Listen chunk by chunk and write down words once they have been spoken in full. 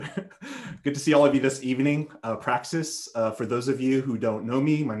Good to see all of you this evening. Praxis, for those of you who don't know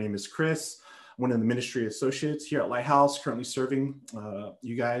me, my name is Chris. I'm one of the ministry associates here at Lighthouse, currently serving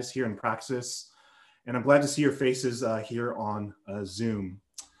you guys here in Praxis. And I'm glad to see your faces here on Zoom.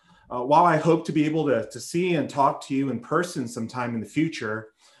 While I hope to be able to see and talk to you in person sometime in the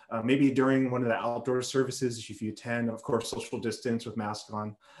future, maybe during one of the outdoor services, if you attend, of course, social distance with mask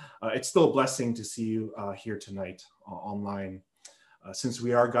on, it's still a blessing to see you here tonight online. Since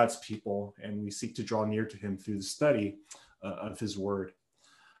we are God's people and we seek to draw near to him through the study of his word.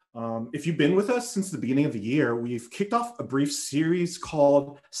 If you've been with us since the beginning of the year, we've kicked off a brief series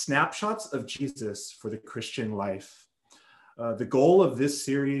called Snapshots of Jesus for the Christian Life. The goal of this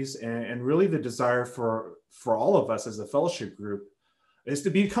series and really the desire for all of us as a fellowship group is to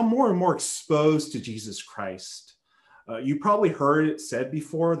become more and more exposed to Jesus Christ. You probably heard it said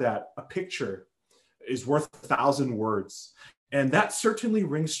before that a picture is worth 1,000 words. And that certainly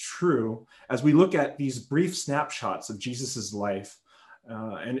rings true as we look at these brief snapshots of Jesus's life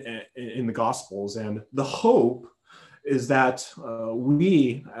and in the Gospels. And the hope is that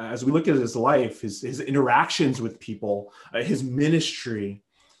we, as we look at his life, his interactions with people, his ministry,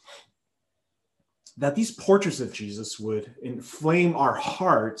 that these portraits of Jesus would inflame our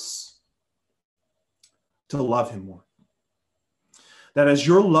hearts to love him more. That as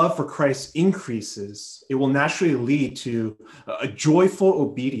your love for Christ increases, it will naturally lead to a joyful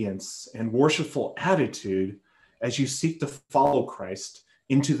obedience and worshipful attitude as you seek to follow Christ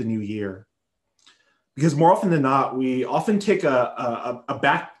into the new year. Because more often than not, we often take a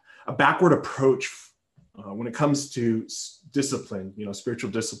backward approach when it comes to discipline,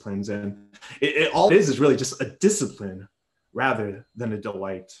 spiritual disciplines. And all it is really just a discipline rather than a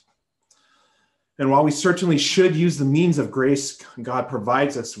delight. And while we certainly should use the means of grace God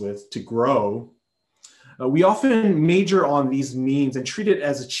provides us with to grow, we often major on these means and treat it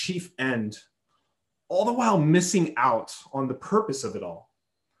as a chief end, all the while missing out on the purpose of it all,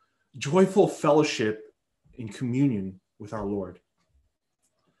 joyful fellowship in communion with our Lord.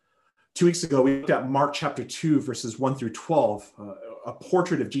 2 weeks ago, we looked at Mark chapter 2, verses 1 through 12, a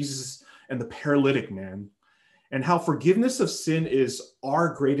portrait of Jesus and the paralytic man, and how forgiveness of sin is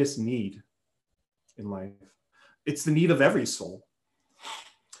our greatest need in life. It's the need of every soul.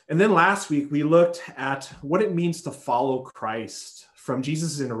 And then last week, we looked at what it means to follow Christ. From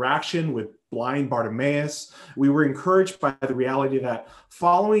Jesus' interaction with blind Bartimaeus, we were encouraged by the reality that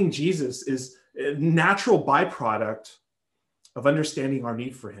following Jesus is a natural byproduct of understanding our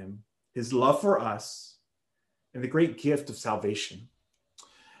need for him, his love for us, and the great gift of salvation.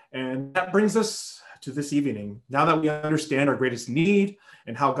 And that brings us to this evening. Now that we understand our greatest need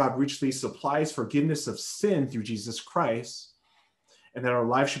and how God richly supplies forgiveness of sin through Jesus Christ, and that our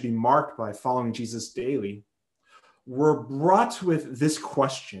lives should be marked by following Jesus daily, we're brought with this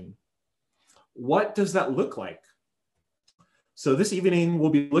question: what does that look like? So this evening, we'll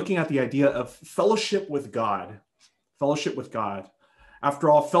be looking at the idea of fellowship with God. Fellowship with God.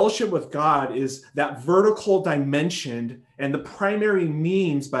 After all, fellowship with God is that vertical dimension and the primary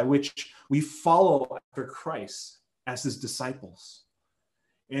means by which we follow after Christ as his disciples.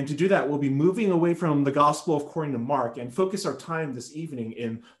 And to do that, we'll be moving away from the Gospel according to Mark and focus our time this evening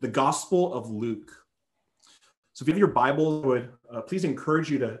in the Gospel of Luke. So if you have your Bible, I would please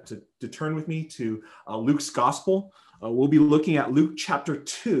encourage you to turn with me to Luke's Gospel. We'll be looking at Luke chapter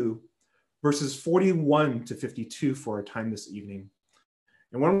 2, verses 41 to 52 for our time this evening.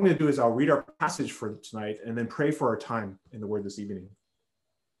 And what I'm going to do is I'll read our passage for tonight and then pray for our time in the Word this evening.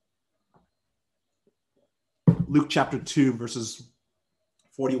 Luke chapter 2, verses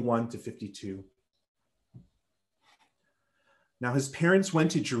 41 to 52. Now his parents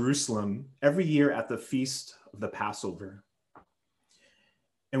went to Jerusalem every year at the feast of the Passover.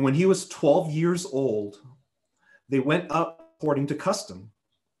 And when he was 12 years old, they went up according to custom.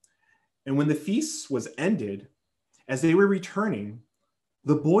 And when the feast was ended, as they were returning,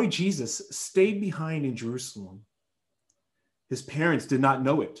 the boy Jesus stayed behind in Jerusalem. His parents did not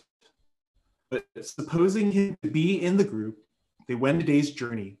know it, but supposing him to be in the group, they went a day's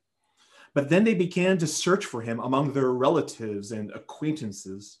journey. But then they began to search for him among their relatives and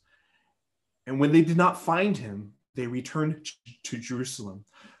acquaintances. And when they did not find him, they returned to Jerusalem,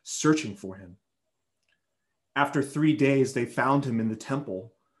 searching for him. After 3 days, they found him in the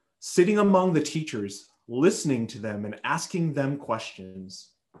temple, sitting among the teachers, listening to them and asking them questions.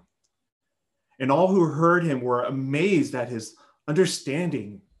 And all who heard him were amazed at his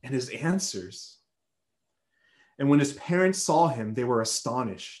understanding and his answers. And when his parents saw him, they were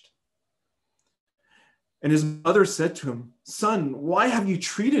astonished. And his mother said to him, "Son, why have you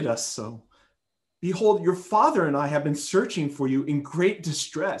treated us so? Behold, your father and I have been searching for you in great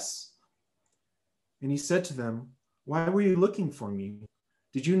distress." And he said to them, "Why were you looking for me?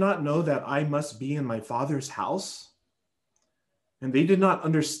 Did you not know that I must be in my Father's house?" And they did not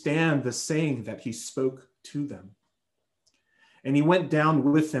understand the saying that he spoke to them. And he went down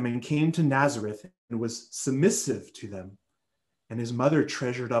with them and came to Nazareth and was submissive to them. And his mother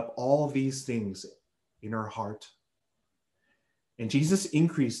treasured up all these things in her heart. And Jesus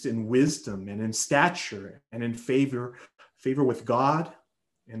increased in wisdom and in stature and in favor with God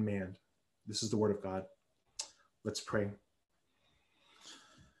and man. This is the word of God. Let's pray.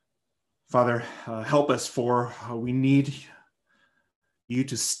 Father, help us, for we need you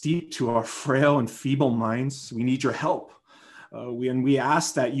to speak to our frail and feeble minds. We need your help. We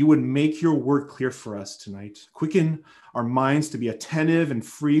ask that you would make your word clear for us tonight. Quicken our minds to be attentive and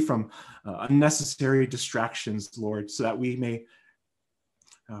free from unnecessary distractions, Lord, so that we may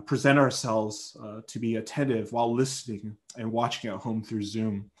present ourselves to be attentive while listening and watching at home through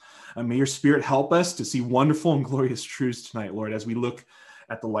Zoom. May your Spirit help us to see wonderful and glorious truths tonight, Lord, as we look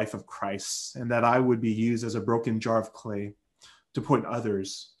at the life of Christ, and that I would be used as a broken jar of clay to point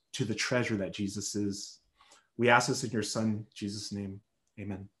others to the treasure that Jesus is. We ask this in your Son, Jesus' name.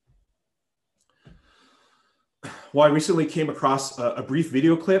 Amen. Well, I recently came across a brief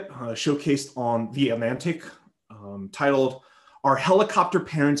video clip showcased on The Atlantic titled, "Are Helicopter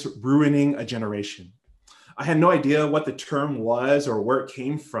Parents Ruining a Generation?" I had no idea what the term was or where it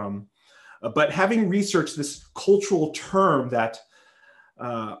came from, but having researched this cultural term that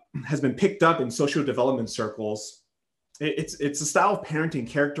has been picked up in social development circles, it's a style of parenting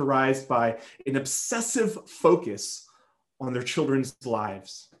characterized by an obsessive focus on their children's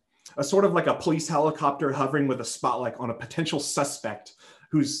lives, a sort of like a police helicopter hovering with a spotlight on a potential suspect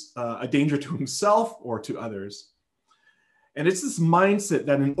who's a danger to himself or to others. And it's this mindset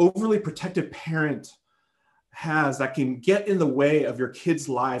that an overly protective parent has that can get in the way of your kids'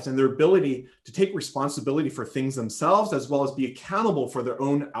 lives and their ability to take responsibility for things themselves, as well as be accountable for their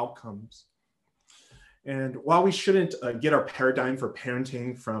own outcomes. And while we shouldn't get our paradigm for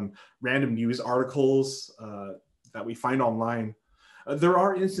parenting from random news articles that we find online, there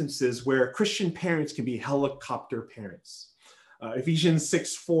are instances where Christian parents can be helicopter parents. Ephesians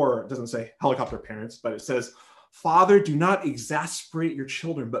 6:4 doesn't say helicopter parents, but it says, "Father, do not exasperate your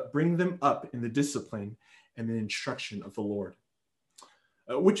children, but bring them up in the discipline and the instruction of the Lord."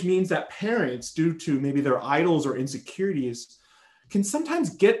 Which means that parents, due to maybe their idols or insecurities, can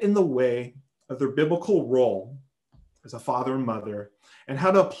sometimes get in the way of their biblical role as a father and mother and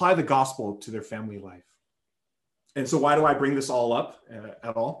how to apply the gospel to their family life. And so why do I bring this all up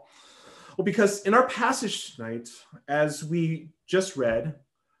at all? Well, because in our passage tonight, as we just read,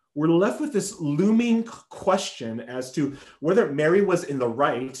 we're left with this looming question as to whether Mary was in the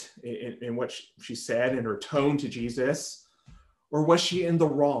right in what she said in her tone to Jesus, or was she in the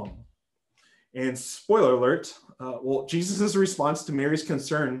wrong? And spoiler alert, Jesus' response to Mary's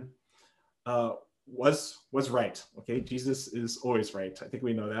concern was right. Okay, Jesus is always right. I think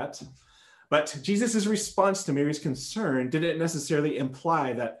we know that. But Jesus' response to Mary's concern didn't necessarily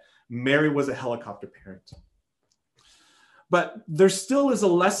imply that Mary was a helicopter parent. But there still is a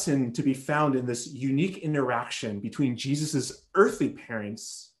lesson to be found in this unique interaction between Jesus' earthly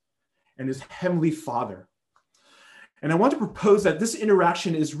parents and his heavenly Father. And I want to propose that this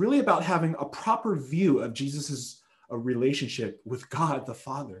interaction is really about having a proper view of Jesus' relationship with God the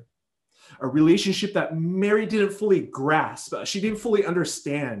Father, a relationship that Mary didn't fully grasp, she didn't fully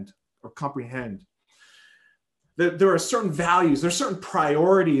understand or comprehend. There are certain values, there are certain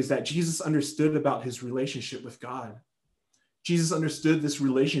priorities that Jesus understood about his relationship with God. Jesus understood this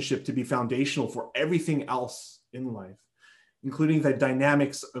relationship to be foundational for everything else in life, including the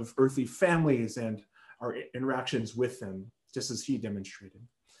dynamics of earthly families and our interactions with them, just as he demonstrated.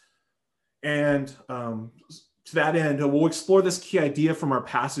 And to that end, we'll explore this key idea from our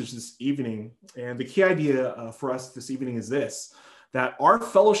passage this evening. And the key idea for us this evening is this, that our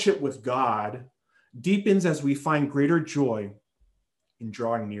fellowship with God deepens as we find greater joy in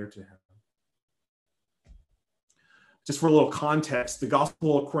drawing near to him. Just for a little context, the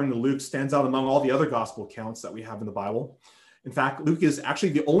gospel according to Luke stands out among all the other gospel accounts that we have in the Bible. In fact, Luke is actually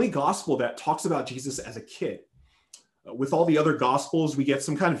the only gospel that talks about Jesus as a kid. With all the other gospels, we get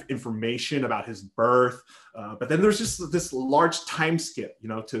some kind of information about his birth, but then there's just this large time skip,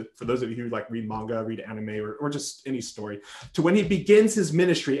 for those of you who like read manga, read anime, or just any story, to when he begins his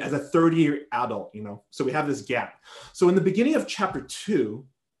ministry as a 30-year adult, So we have this gap. So in the beginning of chapter 2,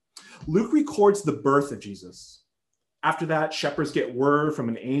 Luke records the birth of Jesus. After that, shepherds get word from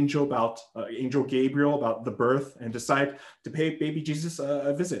an angel Angel Gabriel about the birth and decide to pay baby Jesus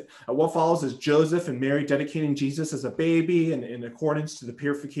a visit. What follows is Joseph and Mary dedicating Jesus as a baby and in accordance to the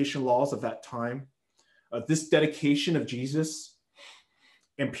purification laws of that time. This dedication of Jesus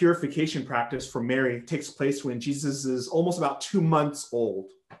and purification practice for Mary takes place when Jesus is almost about 2 months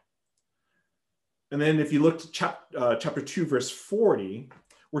old. And then if you look to chapter 2, verse 40,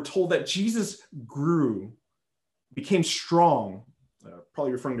 we're told that Jesus grew, became strong,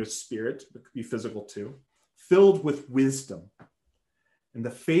 probably referring to his spirit, but could be physical too, filled with wisdom, and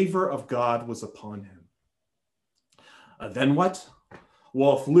the favor of God was upon him. Then what?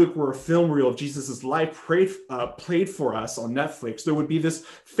 Well, if Luke were a film reel of Jesus' life played for us on Netflix, there would be this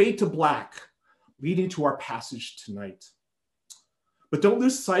fade to black leading to our passage tonight. But don't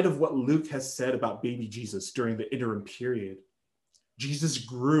lose sight of what Luke has said about baby Jesus during the interim period. Jesus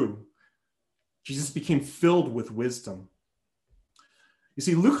grew. Jesus became filled with wisdom. You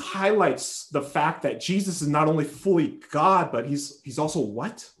see, Luke highlights the fact that Jesus is not only fully God, but he's also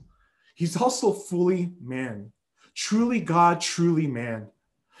what? He's also fully man. Truly God, truly man.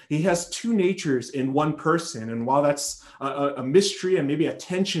 He has two natures in one person. And while that's a mystery and maybe a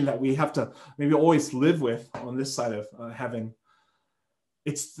tension that we have to maybe always live with on this side of heaven,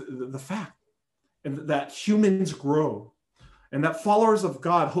 it's the fact and that humans grow and that followers of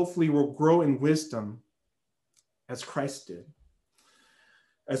God hopefully will grow in wisdom as Christ did.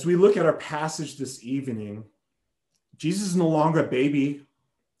 As we look at our passage this evening, Jesus is no longer a baby.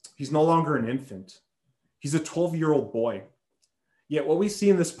 He's no longer an infant. He's a 12-year-old boy. Yet what we see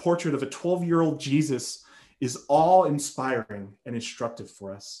in this portrait of a 12-year-old Jesus is awe-inspiring and instructive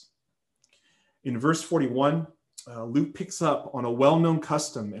for us. In verse 41, Luke picks up on a well-known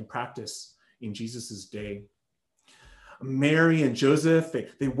custom and practice in Jesus' day. Mary and Joseph,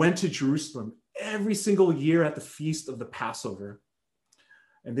 they went to Jerusalem every single year at the feast of the Passover.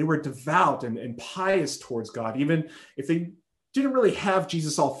 And they were devout and pious towards God, even if they didn't really have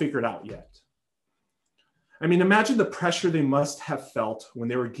Jesus all figured out yet. I mean, imagine the pressure they must have felt when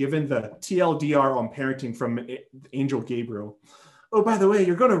they were given the TLDR on parenting from Angel Gabriel. Oh, by the way,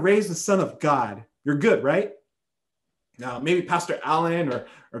 you're going to raise the Son of God. You're good, right? Now, maybe Pastor Allen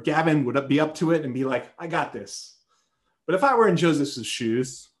or Gavin would be up to it and be like, I got this. But if I were in Joseph's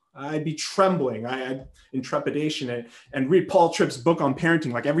shoes, I'd be trembling, I'd in trepidation, and read Paul Tripp's book on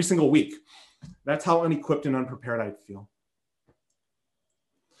parenting like every single week. That's how unequipped and unprepared I'd feel.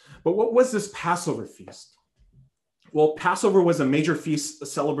 But what was this Passover feast? Well, Passover was a major feast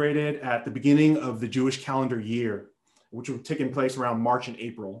celebrated at the beginning of the Jewish calendar year, which would take place around March and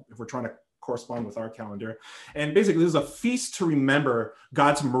April, if we're trying to correspond with our calendar. And basically, this is a feast to remember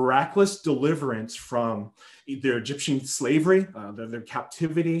God's miraculous deliverance from their Egyptian slavery, their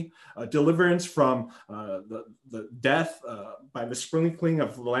captivity, deliverance from the death by the sprinkling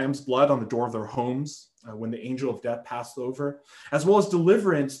of the lamb's blood on the door of their homes when the angel of death passed over, as well as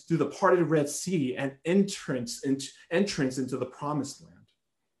deliverance through the parted Red Sea and entrance into the promised land.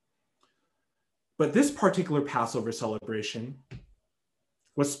 But this particular Passover celebration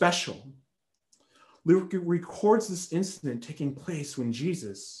was special. Luke records this incident taking place when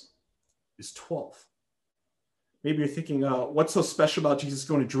Jesus is 12. Maybe you're thinking, what's so special about Jesus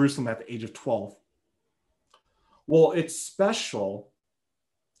going to Jerusalem at the age of 12? Well, it's special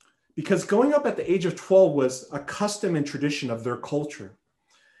because going up at the age of 12 was a custom and tradition of their culture.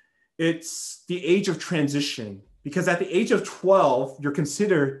 It's the age of transition because at the age of 12, you're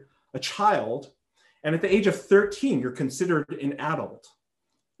considered a child, and at the age of 13, you're considered an adult.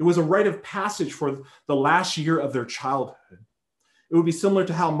 It was a rite of passage for the last year of their childhood. It would be similar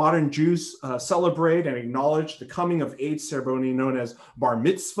to how modern Jews celebrate and acknowledge the coming of age ceremony known as bar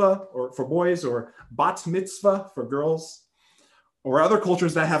mitzvah or for boys or bat mitzvah for girls, or other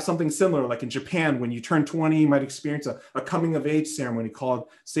cultures that have something similar, like in Japan, when you turn 20, you might experience a coming of age ceremony called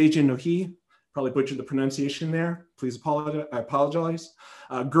Seijin no Hi. Probably butchered the pronunciation there. Please apologize.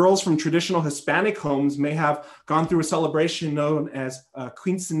 Girls from traditional Hispanic homes may have gone through a celebration known as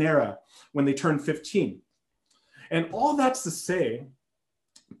quinceanera when they turn 15. And all that's to say,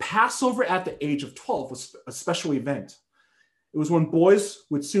 Passover at the age of 12 was a special event. It was when boys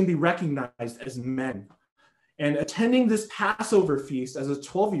would soon be recognized as men. And attending this Passover feast as a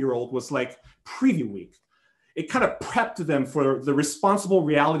 12-year-old was like preview week. It kind of prepped them for the responsible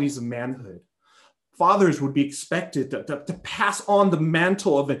realities of manhood. Fathers would be expected to pass on the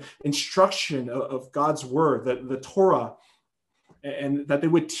mantle of instruction of God's word, the Torah, and that they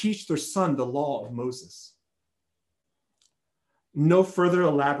would teach their son the law of Moses. No further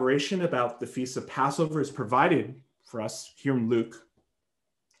elaboration about the Feast of Passover is provided for us here in Luke.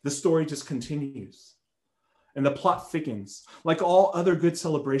 The story just continues, and the plot thickens. Like all other good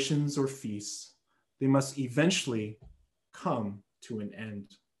celebrations or feasts, they must eventually come to an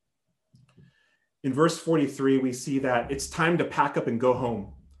end. In verse 43, we see that it's time to pack up and go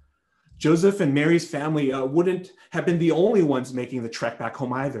home. Joseph and Mary's family wouldn't have been the only ones making the trek back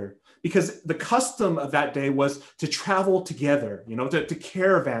home either, because the custom of that day was to travel together, to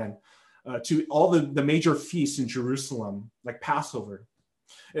caravan to all the major feasts in Jerusalem, like Passover.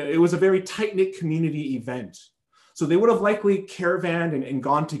 It was a very tight-knit community event. So they would have likely caravanned and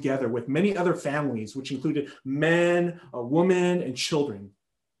gone together with many other families, which included men, women, and children.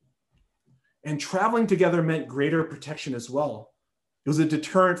 And traveling together meant greater protection as well. It was a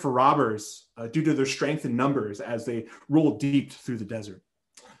deterrent for robbers due to their strength in numbers as they rolled deep through the desert.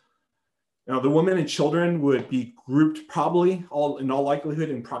 Now, the women and children would be grouped probably in all likelihood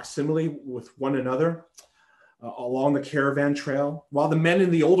in proximity with one another along the caravan trail, while the men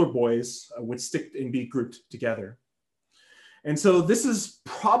and the older boys would stick and be grouped together. And so this is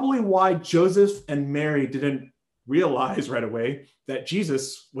probably why Joseph and Mary didn't realize right away that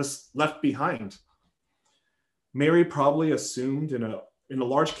Jesus was left behind. Mary probably assumed in a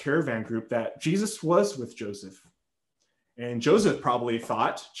large caravan group that Jesus was with Joseph. And Joseph probably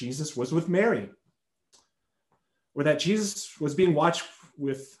thought Jesus was with Mary, or that Jesus was being watched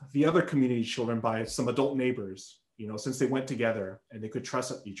with the other community children by some adult neighbors, since they went together and they could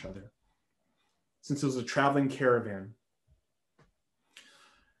trust each other, since it was a traveling caravan.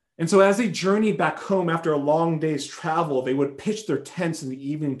 And so as they journeyed back home after a long day's travel, they would pitch their tents in the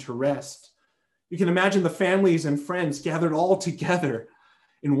evening to rest. You can imagine the families and friends gathered all together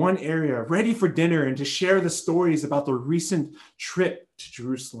in one area, ready for dinner and to share the stories about their recent trip to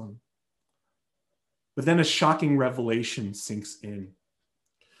Jerusalem. But then a shocking revelation sinks in.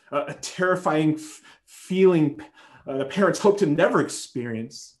 A terrifying feeling the parents hoped to never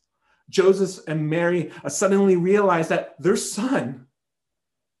experience. Joseph and Mary suddenly realized that their son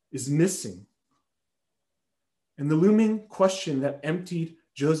is missing. And the looming question that emptied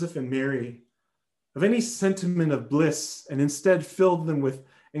Joseph and Mary of any sentiment of bliss and instead filled them with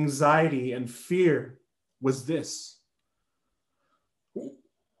anxiety and fear was this: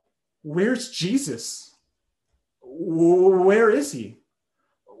 where's Jesus? Where is he?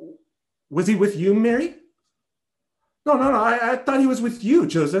 Was he with you, Mary? No, I thought he was with you,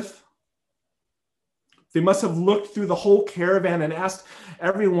 Joseph. They must have looked through the whole caravan and asked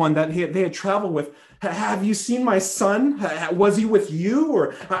everyone that they had traveled with, have you seen my son? Was he with you?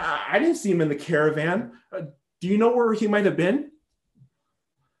 Or I didn't see him in the caravan. Do you know where he might have been?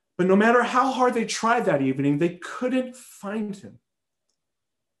 But no matter how hard they tried that evening, they couldn't find him.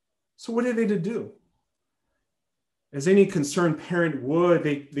 So what are they to do? As any concerned parent would,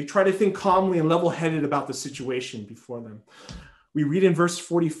 they try to think calmly and level-headed about the situation before them. We read in verse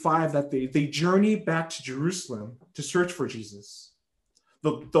 45 that they journeyed back to Jerusalem to search for Jesus,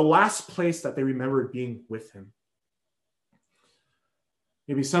 the last place that they remembered being with him.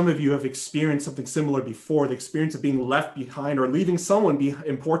 Maybe some of you have experienced something similar before, the experience of being left behind or leaving someone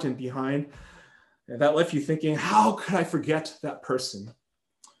important behind. And that left you thinking, how could I forget that person?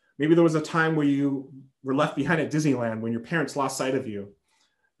 Maybe there was a time where you were left behind at Disneyland when your parents lost sight of you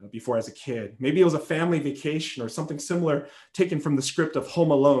before as a kid. Maybe it was a family vacation or something similar taken from the script of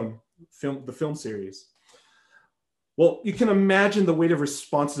Home Alone, the film series. Well, you can imagine the weight of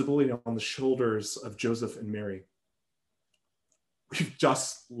responsibility on the shoulders of Joseph and Mary. We've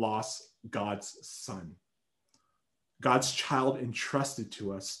just lost God's son, God's child entrusted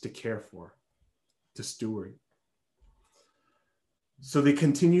to us to care for, to steward. So they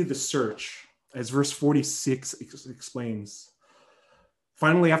continue the search, as verse 46 explains.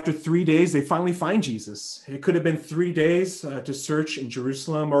 Finally, after 3 days, they finally find Jesus. It could have been 3 days to search in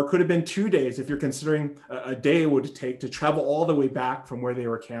Jerusalem, or it could have been 2 days if you're considering a day it would take to travel all the way back from where they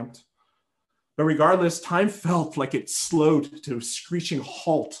were camped. But regardless, time felt like it slowed to a screeching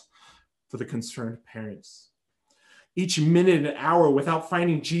halt for the concerned parents. Each minute and hour without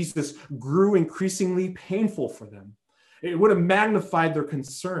finding Jesus grew increasingly painful for them. It would have magnified their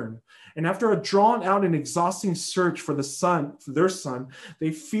concern. And after a drawn out and exhausting search for their son, they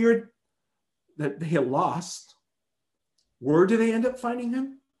feared that they had lost. Where did they end up finding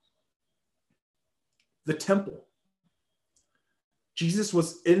him? The temple. Jesus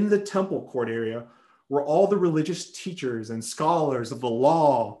was in the temple court area where all the religious teachers and scholars of the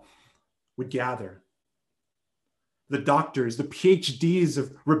law would gather. The doctors, the PhDs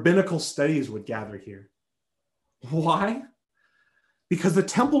of rabbinical studies would gather here. Why? Because the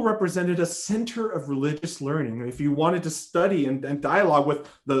temple represented a center of religious learning. If you wanted to study and dialogue with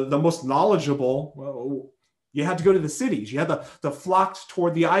the most knowledgeable, well, you had to go to the cities. You had to flock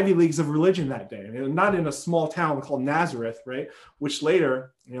toward the Ivy Leagues of religion that day. Not in a small town called Nazareth, right? Which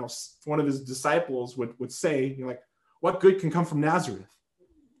later, one of his disciples would say, what good can come from Nazareth?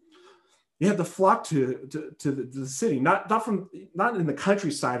 They had to flock to the city, not in the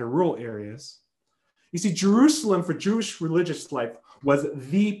countryside or rural areas. You see, Jerusalem for Jewish religious life was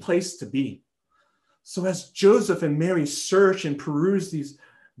the place to be. So as Joseph and Mary search and peruse these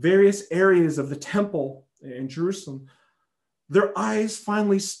various areas of the temple in Jerusalem, their eyes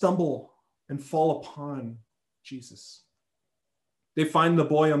finally stumble and fall upon Jesus. They find the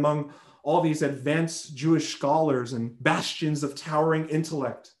boy among all these advanced Jewish scholars and bastions of towering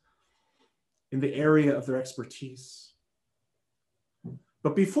intellect in the area of their expertise.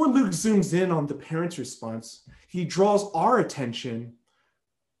 But before Luke zooms in on the parents' response, he draws our attention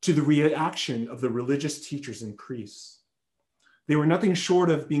to the reaction of the religious teachers and priests. They were nothing short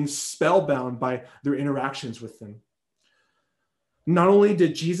of being spellbound by their interactions with them. Not only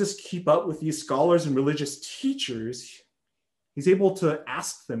did Jesus keep up with these scholars and religious teachers, he's able to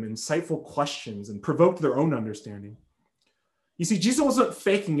ask them insightful questions and provoke their own understanding. You see, Jesus wasn't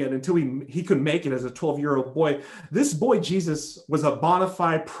faking it until he could make it as a 12-year-old boy. This boy, Jesus, was a bona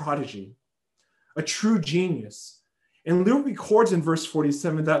fide prodigy, a true genius. And Luke records in verse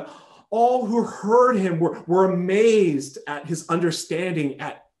 47 that all who heard him were amazed at his understanding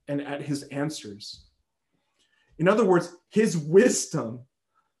and at his answers. In other words, his wisdom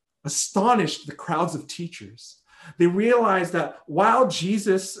astonished the crowds of teachers. They realized that while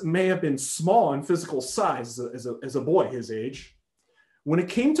Jesus may have been small in physical size as a boy his age, when it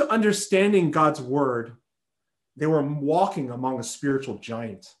came to understanding God's word, they were walking among a spiritual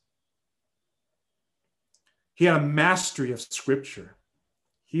giant. He had a mastery of scripture.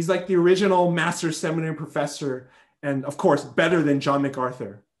 He's like the original master seminary professor, and of course, better than John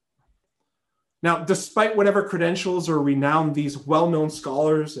MacArthur. Now, despite whatever credentials or renown these well-known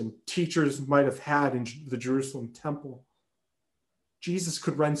scholars and teachers might have had in the Jerusalem temple, Jesus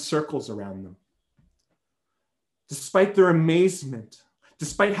could run circles around them. Despite their amazement,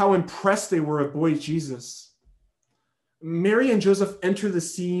 despite how impressed they were of boy Jesus, Mary and Joseph enter the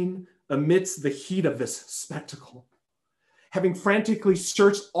scene amidst the heat of this spectacle. Having frantically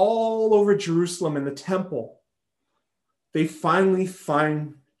searched all over Jerusalem and the temple, they finally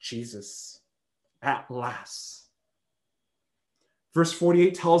find Jesus. At last. Verse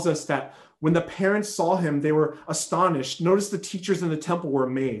 48 tells us that when the parents saw him, they were astonished. Notice the teachers in the temple were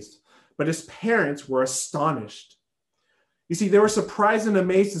amazed, but his parents were astonished. You see, they were surprised and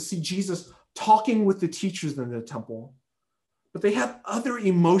amazed to see Jesus talking with the teachers in the temple, but they had other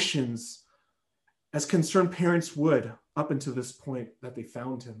emotions as concerned parents would up until this point that they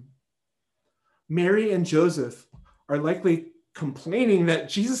found him. Mary and Joseph are likely complaining that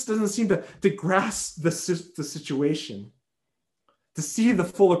Jesus doesn't seem to grasp the situation, to see the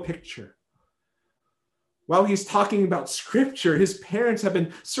fuller picture. While he's talking about scripture, his parents have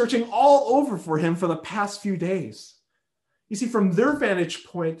been searching all over for him for the past few days. You see, from their vantage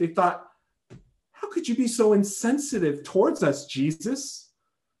point, they thought, how could you be so insensitive towards us, Jesus?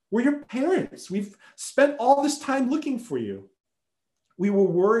 We're your parents. We've spent all this time looking for you. We were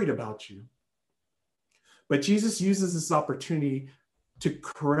worried about you. But Jesus uses this opportunity to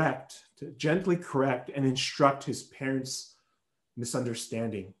gently correct and instruct his parents'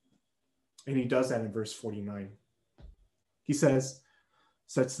 misunderstanding. And he does that in verse 49. He says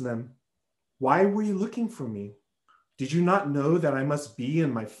to them, why were you looking for me? Did you not know that I must be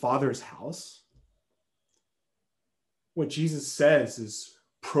in my Father's house? What Jesus says is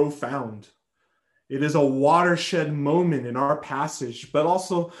profound. It is a watershed moment in our passage, but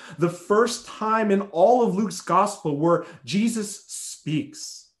also the first time in all of Luke's gospel where Jesus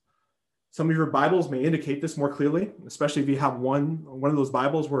speaks. Some of your Bibles may indicate this more clearly, especially if you have one of those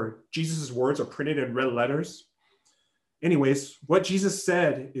Bibles where Jesus' words are printed in red letters. Anyways, what Jesus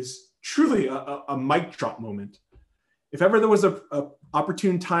said is truly a mic drop moment. If ever there was an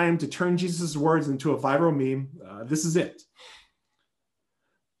opportune time to turn Jesus' words into a viral meme, this is it.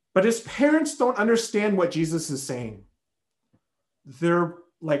 But his parents don't understand what Jesus is saying. They're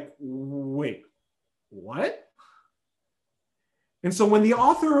like, wait, what? And so when the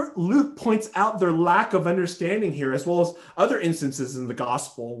author Luke points out their lack of understanding here, as well as other instances in the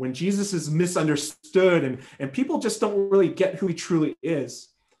gospel, when Jesus is misunderstood and people just don't really get who he truly is,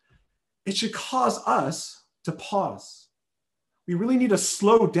 it should cause us to pause. We really need to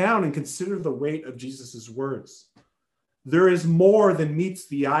slow down and consider the weight of Jesus' words. There is more than meets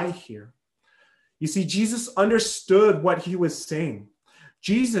the eye here. You see, Jesus understood what he was saying.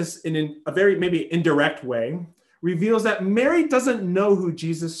 Jesus, in a very maybe indirect way, reveals that Mary doesn't know who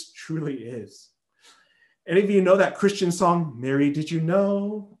Jesus truly is. Any of you know that Christian song, Mary, Did You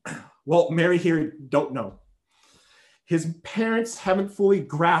Know? Well, Mary here don't know. His parents haven't fully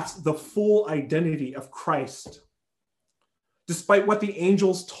grasped the full identity of Christ. despite what the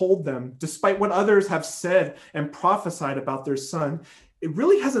angels told them, despite what others have said and prophesied about their son, it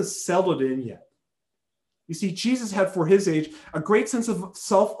really hasn't settled in yet. You see, Jesus had, for his age, a great sense of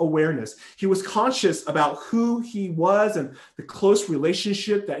self-awareness. He was conscious about who he was and the close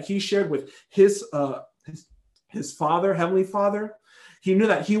relationship that he shared with his Father, Heavenly Father. He knew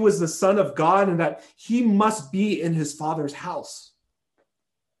that he was the Son of God and that he must be in his Father's house.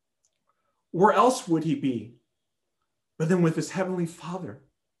 Where else would he be but then with his Heavenly Father?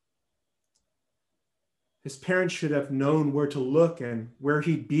 His parents should have known where to look and where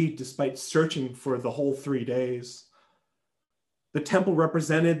he'd be despite searching for the whole 3 days. The temple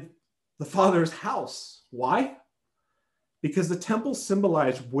represented the Father's house. Why? Because the temple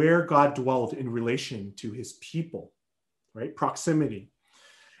symbolized where God dwelled in relation to his people, right? Proximity.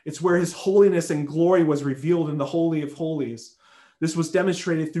 It's where his holiness and glory was revealed in the Holy of Holies. This was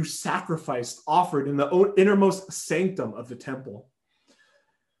demonstrated through sacrifice offered in the innermost sanctum of the temple.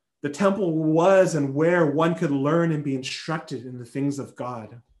 The temple was and where one could learn and be instructed in the things of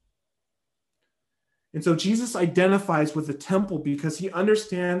God. And so Jesus identifies with the temple because he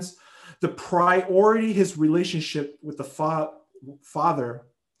understands the priority his relationship with the Father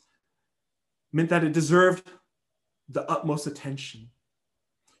meant that it deserved the utmost attention.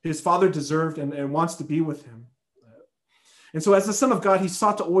 His Father deserved and wants to be with him. And so as the Son of God, he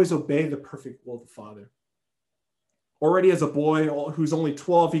sought to always obey the perfect will of the Father. Already as a boy who's only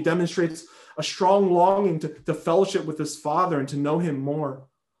 12, he demonstrates a strong longing to fellowship with his Father and to know him more.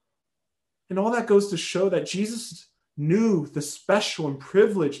 And all that goes to show that Jesus knew the special and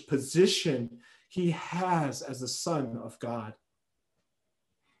privileged position he has as the Son of God.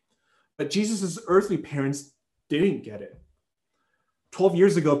 But Jesus' earthly parents didn't get it. 12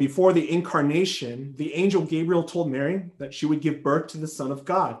 years ago, before the incarnation, the angel Gabriel told Mary that she would give birth to the Son of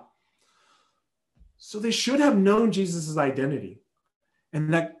God. So they should have known Jesus' identity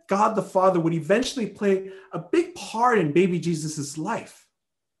and that God the Father would eventually play a big part in baby Jesus' life.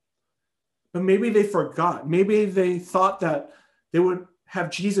 But maybe they forgot. Maybe they thought that they would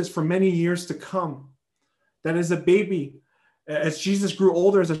have Jesus for many years to come. That as a baby, as Jesus grew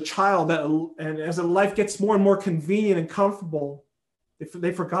older as a child, and as life gets more and more convenient and comfortable,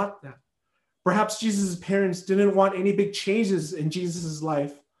 they forgot that. Perhaps Jesus' parents didn't want any big changes in Jesus'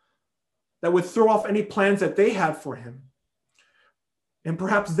 life that would throw off any plans that they had for him. And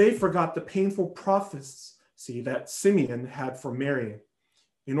perhaps they forgot the painful prophecy that Simeon had for Mary.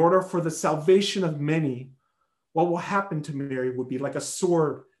 In order for the salvation of many, what will happen to Mary would be like a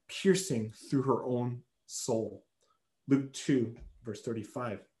sword piercing through her own soul. Luke 2, verse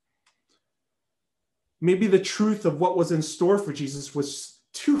 35. Maybe the truth of what was in store for Jesus was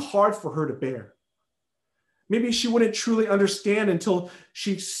too hard for her to bear. Maybe she wouldn't truly understand until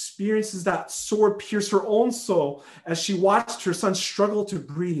she experiences that sword pierce her own soul as she watched her son struggle to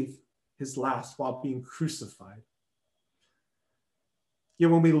breathe his last while being crucified.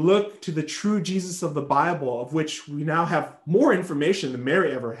 Yet when we look to the true Jesus of the Bible, of which we now have more information than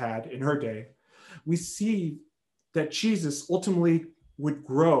Mary ever had in her day, we see that Jesus ultimately would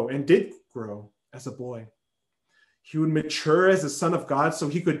grow and did grow as a boy. He would mature as the Son of God so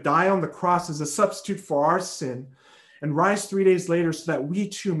he could die on the cross as a substitute for our sin and rise 3 days later so that we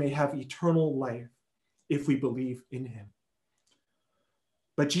too may have eternal life if we believe in him.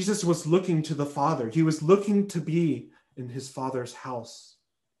 But Jesus was looking to the Father. He was looking to be in his Father's house.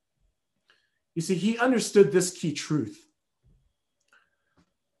 You see, he understood this key truth,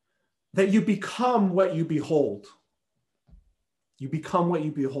 that you become what you behold. You become what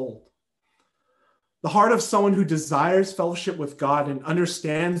you behold. The heart of someone who desires fellowship with God and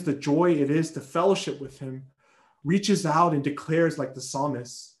understands the joy it is to fellowship with him reaches out and declares like the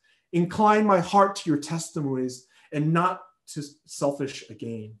psalmist, "Incline my heart to your testimonies and not to selfish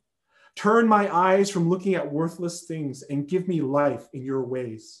gain. Turn my eyes from looking at worthless things and give me life in your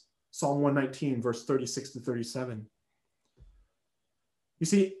ways." Psalm 119, verse 36 to 37. You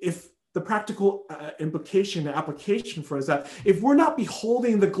see, if the practical implication and application for us that if we're not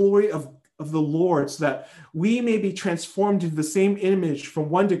beholding the glory of the Lord so that we may be transformed into the same image from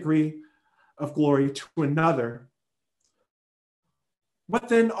one degree of glory to another, what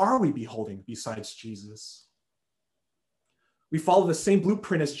then are we beholding besides Jesus? We follow the same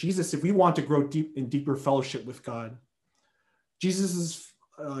blueprint as Jesus if we want to grow deep in deeper fellowship with God. Jesus'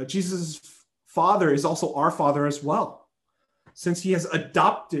 Father is also our Father as well, since he has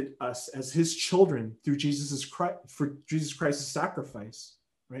adopted us as his children through Jesus Christ's sacrifice,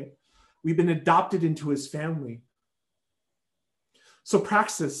 right? We've been adopted into his family. So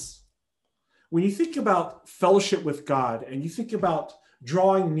praxis, when you think about fellowship with God and you think about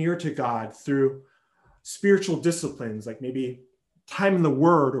drawing near to God through spiritual disciplines, like maybe time in the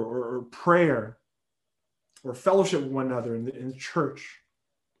word or prayer or fellowship with one another in the church.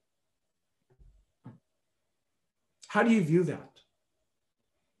 How do you view that?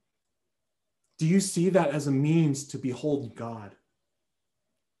 Do you see that as a means to behold God?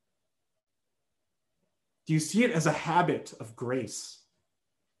 Do you see it as a habit of grace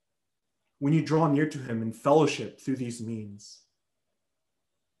when you draw near to him in fellowship through these means?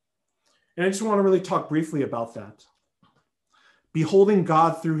 And I just want to really talk briefly about that. Beholding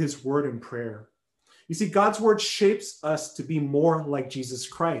God through his word and prayer. You see, God's word shapes us to be more like Jesus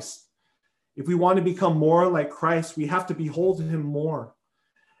Christ. If we want to become more like Christ, we have to behold him more.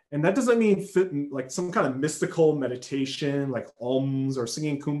 And that doesn't mean like some kind of mystical meditation, like alms or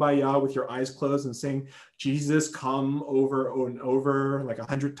singing Kumbaya with your eyes closed and saying, Jesus, come over and over like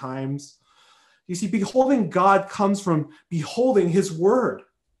 100 times. You see, beholding God comes from beholding his word.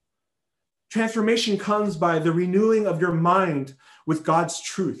 Transformation comes by the renewing of your mind with God's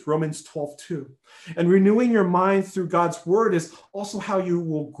truth, Romans 12:2. And renewing your mind through God's word is also how you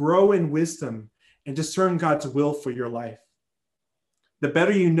will grow in wisdom and discern God's will for your life. The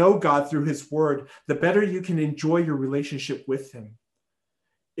better you know God through his word, the better you can enjoy your relationship with him.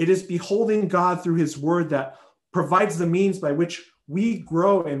 It is beholding God through his word that provides the means by which we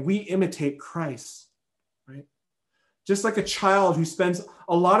grow and we imitate Christ, right? Just like a child who spends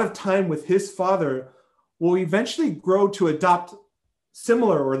a lot of time with his father will eventually grow to adopt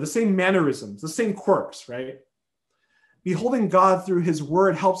similar or the same mannerisms, the same quirks, right? Beholding God through his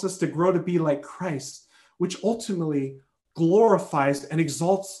word helps us to grow to be like Christ, which ultimately glorifies and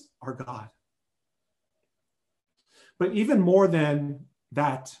exalts our God. But even more than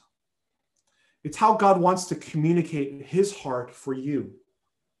that, it's how God wants to communicate his heart for you.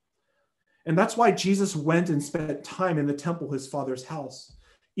 And that's why Jesus went and spent time in the temple, his father's house.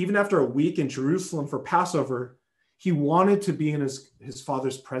 Even after a week in Jerusalem for Passover, he wanted to be in his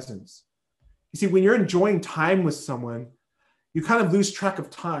father's presence. You see, when you're enjoying time with someone, you kind of lose track of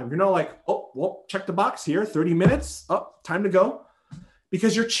time. You're not like, oh, well, check the box here, 30 minutes, oh, time to go.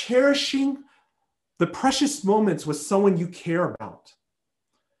 Because you're cherishing the precious moments with someone you care about.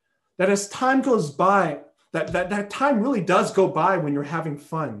 That as time goes by, that time really does go by when you're having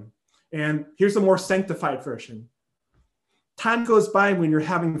fun. And here's a more sanctified version. Time goes by when you're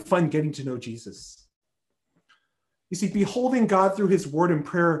having fun getting to know Jesus. You see, beholding God through his word and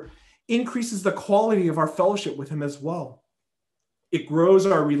prayer increases the quality of our fellowship with him as well. It grows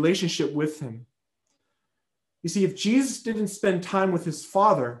our relationship with him. You see, if Jesus didn't spend time with his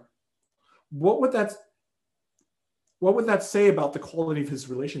Father, what would that say about the quality of his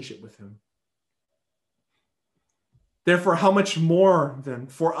relationship with him? Therefore, how much more than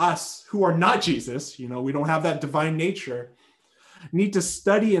for us who are not Jesus, we don't have that divine nature, need to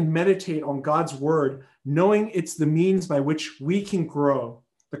study and meditate on God's word, knowing it's the means by which we can grow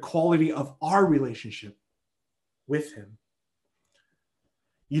the quality of our relationship with him.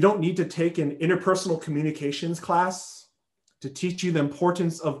 You don't need to take an interpersonal communications class to teach you the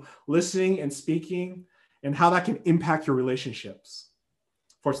importance of listening and speaking and how that can impact your relationships.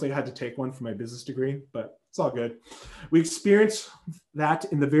 Fortunately, I had to take one for my business degree, but it's all good. We experience that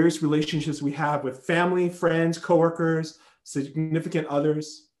in the various relationships we have with family, friends, coworkers, significant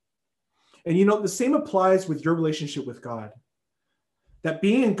others. And the same applies with your relationship with God. That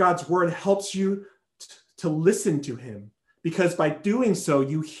being in God's word helps you to listen to him, because by doing so,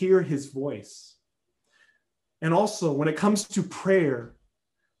 you hear his voice. And also, when it comes to prayer,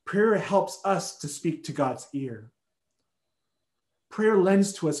 prayer helps us to speak to God's ear. Prayer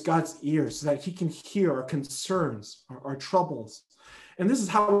lends to us God's ear so that he can hear our concerns, our troubles. And this is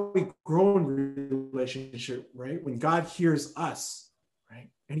how we grow in relationship, right? When God hears us, right?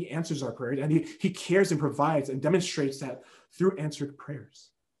 And he answers our prayers, and he cares and provides and demonstrates that through answered prayers.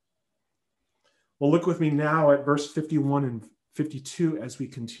 Well, look with me now at verse 51 and 52 as we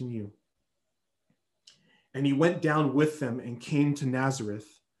continue. And he went down with them and came to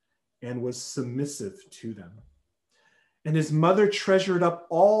Nazareth and was submissive to them. And his mother treasured up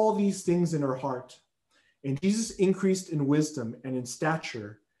all these things in her heart. And Jesus increased in wisdom and in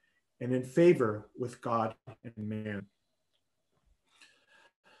stature and in favor with God and man.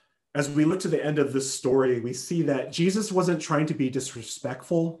 As we look to the end of this story, we see that Jesus wasn't trying to be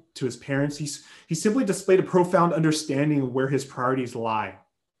disrespectful to his parents. He simply displayed a profound understanding of where his priorities lie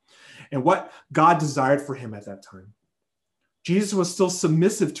and what God desired for him at that time. Jesus was still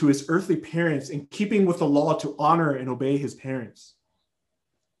submissive to his earthly parents, in keeping with the law to honor and obey his parents.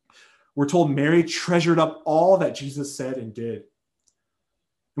 We're told Mary treasured up all that Jesus said and did.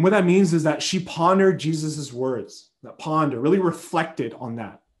 And what that means is that she pondered Jesus's words, that ponder, really reflected on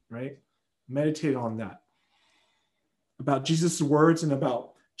that, right? Meditate on that, about Jesus' words and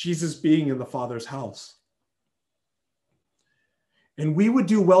about Jesus being in the Father's house. And we would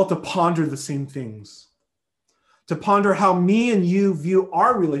do well to ponder the same things, to ponder how me and you view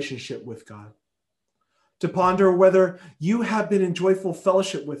our relationship with God, to ponder whether you have been in joyful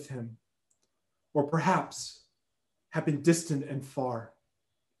fellowship with him, or perhaps have been distant and far.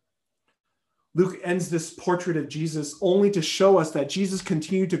 Luke ends this portrait of Jesus only to show us that Jesus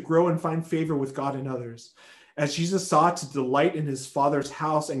continued to grow and find favor with God and others. As Jesus sought to delight in his Father's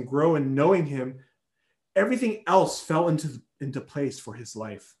house and grow in knowing him, everything else fell into place for his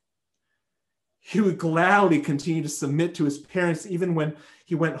life. He would gladly continue to submit to his parents even when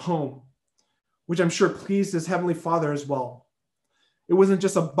he went home, which I'm sure pleased his Heavenly Father as well. It wasn't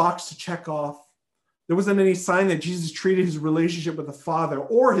just a box to check off. There wasn't any sign that Jesus treated his relationship with the Father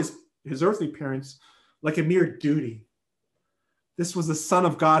or his earthly parents like a mere duty. This was the Son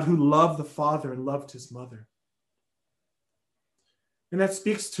of God who loved the Father and loved his mother. And that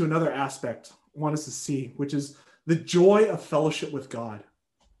speaks to another aspect I want us to see, which is the joy of fellowship with God.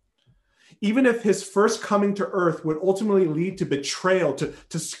 Even if his first coming to earth would ultimately lead to betrayal,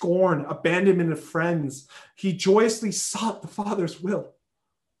 to scorn, abandonment of friends, he joyously sought the Father's will.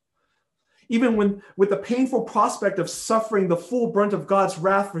 Even when, with the painful prospect of suffering the full brunt of God's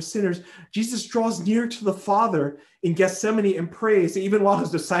wrath for sinners, Jesus draws near to the Father in Gethsemane and prays, even while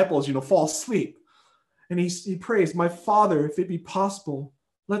his disciples, fall asleep. And he prays, "My Father, if it be possible,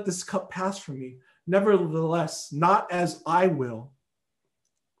 let this cup pass from me. Nevertheless, not as I will,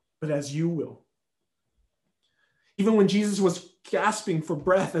 but as you will." Even when Jesus was gasping for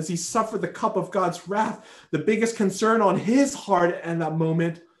breath as he suffered the cup of God's wrath, the biggest concern on his heart in that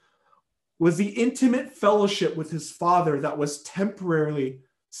moment was the intimate fellowship with his Father that was temporarily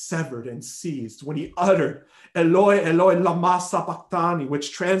severed and seized when he uttered, "Eloi, Eloi, lama sabachthani,"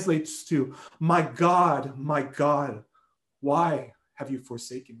 which translates to, my God, why have you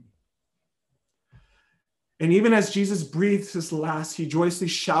forsaken me?" And even as Jesus breathed his last, he joyously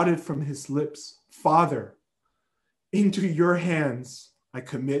shouted from his lips, "Father, into your hands I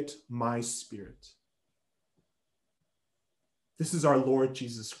commit my spirit." This is our Lord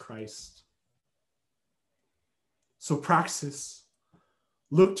Jesus Christ. So Praxis,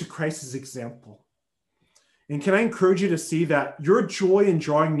 look to Christ's example. And can I encourage you to see that your joy in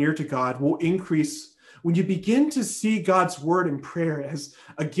drawing near to God will increase when you begin to see God's word and prayer as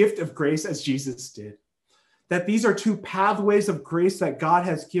a gift of grace, as Jesus did. That these are two pathways of grace that God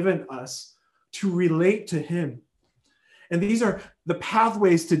has given us to relate to him. And these are the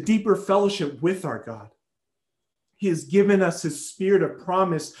pathways to deeper fellowship with our God. He has given us his spirit of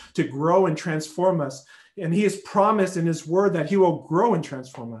promise to grow and transform us. And he has promised in his word that he will grow and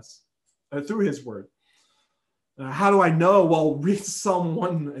transform us through his word. How do I know? Well, read Psalm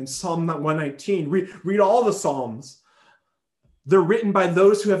 1 and Psalm 119. Read all the Psalms. They're written by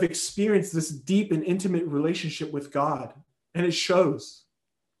those who have experienced this deep and intimate relationship with God. And it shows.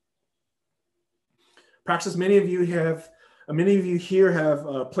 Perhaps many of you here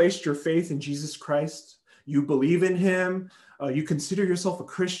have placed your faith in Jesus Christ. You believe in him. You consider yourself a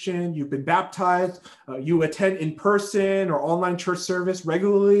Christian. You've been baptized. You attend in person or online church service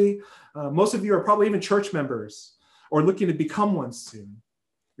regularly. Most of you are probably even church members or looking to become one soon.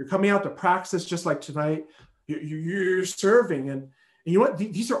 You're coming out to Praxis just like tonight. You're serving. And you know what?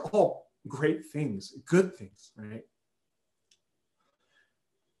 These are all great things, good things, right?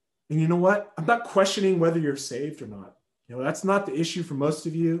 And you know what? I'm not questioning whether you're saved or not. That's not the issue for most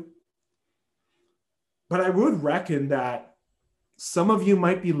of you. But I would reckon that some of you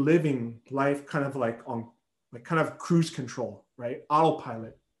might be living life kind of like on kind of cruise control, right?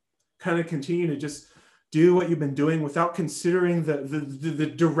 Autopilot. Kind of continue to just do what you've been doing without considering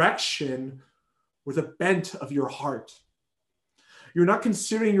the direction or the bent of your heart. You're not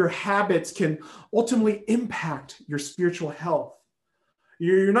considering your habits can ultimately impact your spiritual health.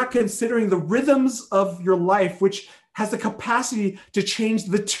 You're not considering the rhythms of your life, which has the capacity to change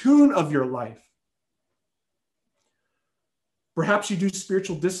the tune of your life. Perhaps you do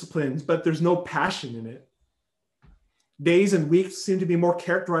spiritual disciplines, but there's no passion in it. Days and weeks seem to be more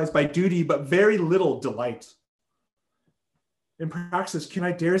characterized by duty, but very little delight. In Praxis, can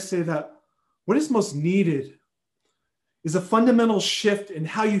I dare say that what is most needed is a fundamental shift in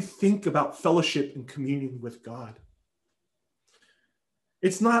how you think about fellowship and communion with God.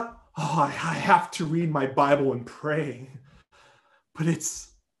 It's not, I have to read my Bible and pray, but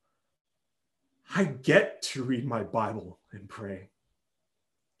it's, I get to read my Bible and pray.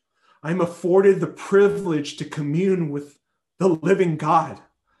 I'm afforded the privilege to commune with the living God.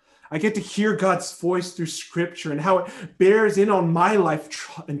 I get to hear God's voice through scripture and how it bears in on my life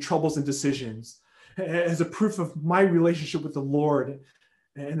and troubles and decisions as a proof of my relationship with the Lord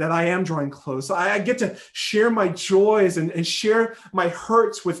and that I am drawing close. I get to share my joys and share my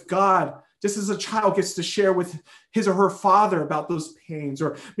hurts with God, just as a child gets to share with his or her father about those pains,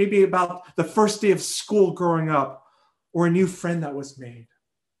 or maybe about the first day of school growing up, or a new friend that was made.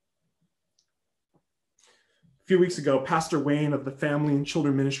 A few weeks ago, Pastor Wayne of the Family and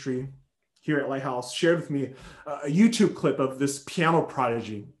Children Ministry here at Lighthouse shared with me a YouTube clip of this piano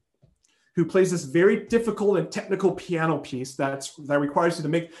prodigy who plays this very difficult and technical piano piece that requires you to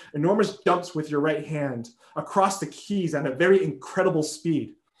make enormous jumps with your right hand across the keys at a very incredible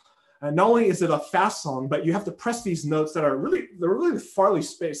speed. And not only is it a fast song, but you have to press these notes that are really farly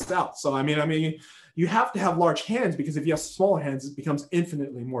spaced out. So I mean, you have to have large hands, because if you have small hands, it becomes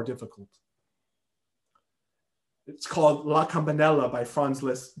infinitely more difficult. It's called La Campanella by Franz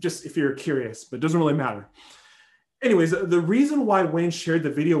Liszt, just if you're curious, but it doesn't really matter. Anyways, the reason why Wayne shared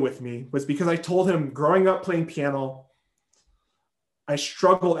the video with me was because I told him growing up playing piano, I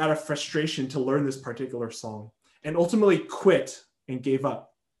struggled out of frustration to learn this particular song and ultimately quit and gave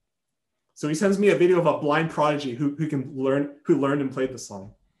up. So he sends me a video of a blind prodigy who learned and played the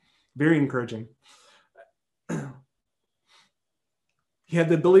song. Very encouraging. He had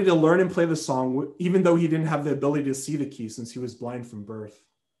the ability to learn and play the song, even though he didn't have the ability to see the keys since he was blind from birth.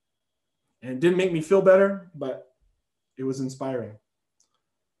 And it didn't make me feel better, but it was inspiring.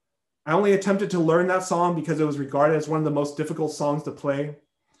 I only attempted to learn that song because it was regarded as one of the most difficult songs to play,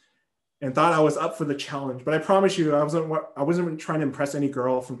 and thought I was up for the challenge. But I promise you, I wasn't trying to impress any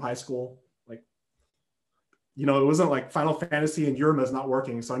girl from high school. It wasn't like Final Fantasy and Euroma is not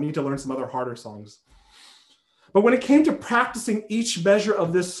working, so I need to learn some other harder songs. But when it came to practicing each measure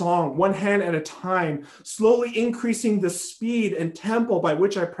of this song, one hand at a time, slowly increasing the speed and tempo by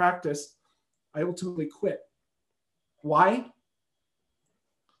which I practiced, I ultimately quit. Why?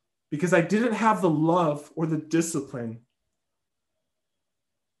 Because I didn't have the love or the discipline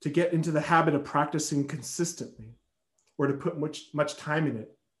to get into the habit of practicing consistently or to put much time in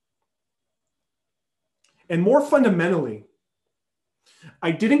it. And more fundamentally,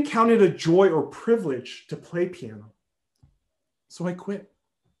 I didn't count it a joy or privilege to play piano. So I quit.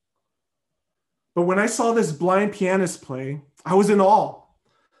 But when I saw this blind pianist play, I was in awe.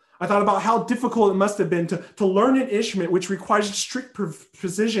 I thought about how difficult it must have been to learn an instrument which requires strict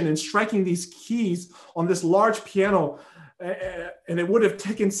precision in striking these keys on this large piano. And it would have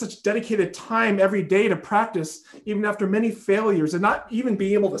taken such dedicated time every day to practice, even after many failures, and not even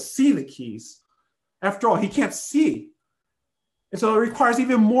being able to see the keys. After all, he can't see. And so it requires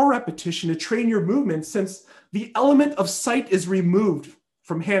even more repetition to train your movement, since the element of sight is removed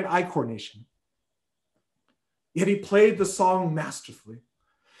from hand-eye coordination. Yet he played the song masterfully,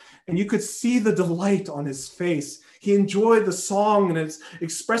 and you could see the delight on his face. He enjoyed the song, and it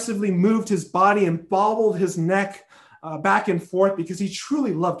expressively moved his body and bobbled his neck back and forth because he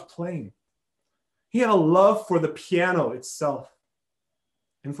truly loved playing. He had a love for the piano itself,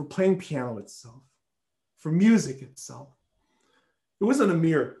 and for playing piano itself, for music itself. It wasn't a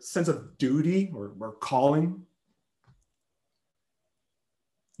mere sense of duty or calling.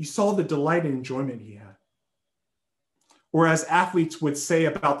 You saw the delight and enjoyment he had. Or as athletes would say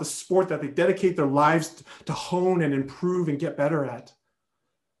about the sport that they dedicate their lives to hone and improve and get better at,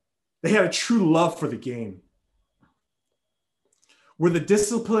 they had a true love for the game, where the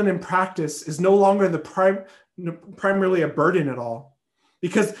discipline and practice is no longer primarily a burden at all,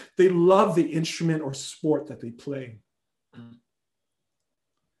 because they love the instrument or sport that they play.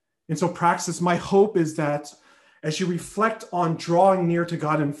 And so practice, my hope is that as you reflect on drawing near to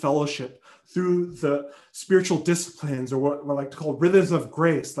God in fellowship through the spiritual disciplines, or what I like to call rhythms of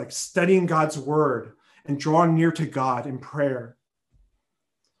grace, like studying God's word and drawing near to God in prayer,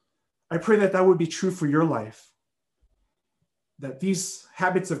 I pray that that would be true for your life, that these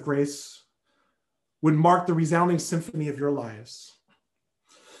habits of grace would mark the resounding symphony of your lives.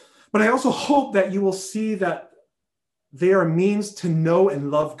 But I also hope that you will see that they are a means to know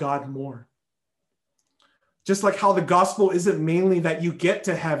and love God more. Just like how the gospel isn't mainly that you get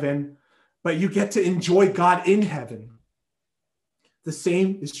to heaven, but you get to enjoy God in heaven. The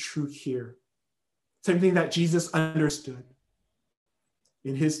same is true here. Same thing that Jesus understood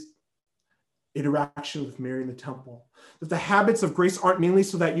in his interaction with Mary in the temple. That the habits of grace aren't mainly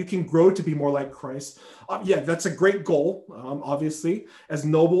so that you can grow to be more like Christ. Yeah, that's a great goal, obviously, as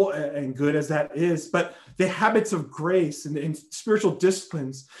noble and good as that is. But the habits of grace and spiritual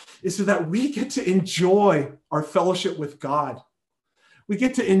disciplines is so that we get to enjoy our fellowship with God. We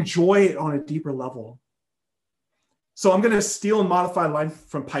get to enjoy it on a deeper level. So I'm going to steal and modify a line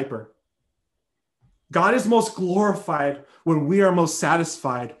from Piper. God is most glorified when we are most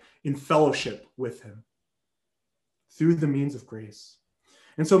satisfied in fellowship with him through the means of grace.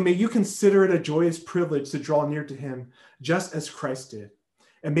 And so may you consider it a joyous privilege to draw near to him just as Christ did.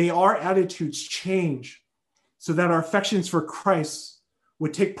 And may our attitudes change so that our affections for Christ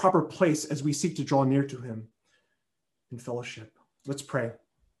would take proper place as we seek to draw near to him in fellowship. Let's pray.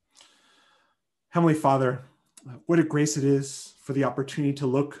 Heavenly Father, what a grace it is for the opportunity to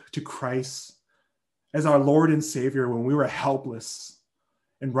look to Christ as our Lord and Savior when we were helpless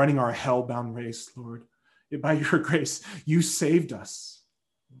and running our hell-bound race, Lord. By your grace, you saved us.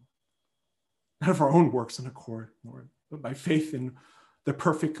 Not of our own works and accord, Lord, but by faith in the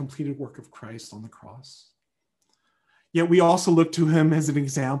perfect completed work of Christ on the cross. Yet we also look to him as an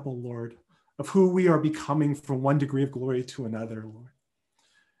example, Lord, of who we are becoming from one degree of glory to another, Lord.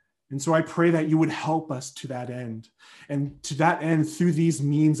 And so I pray that you would help us to that end. And to that end, through these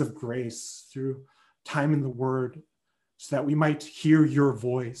means of grace, through time in the word, so that we might hear your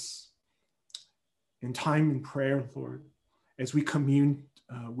voice in time in prayer, Lord, as we commune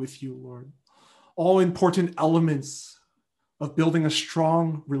with you, Lord. All important elements of building a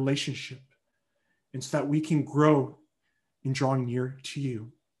strong relationship, and so that we can grow in drawing near to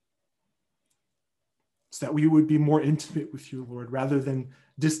you, so that we would be more intimate with you, Lord, rather than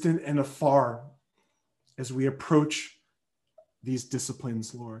distant and afar as we approach these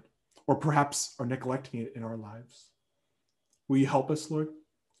disciplines, Lord, or perhaps are neglecting it in our lives. Will you help us, Lord?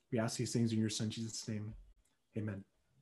 We ask these things in your Son, Jesus' name. Amen.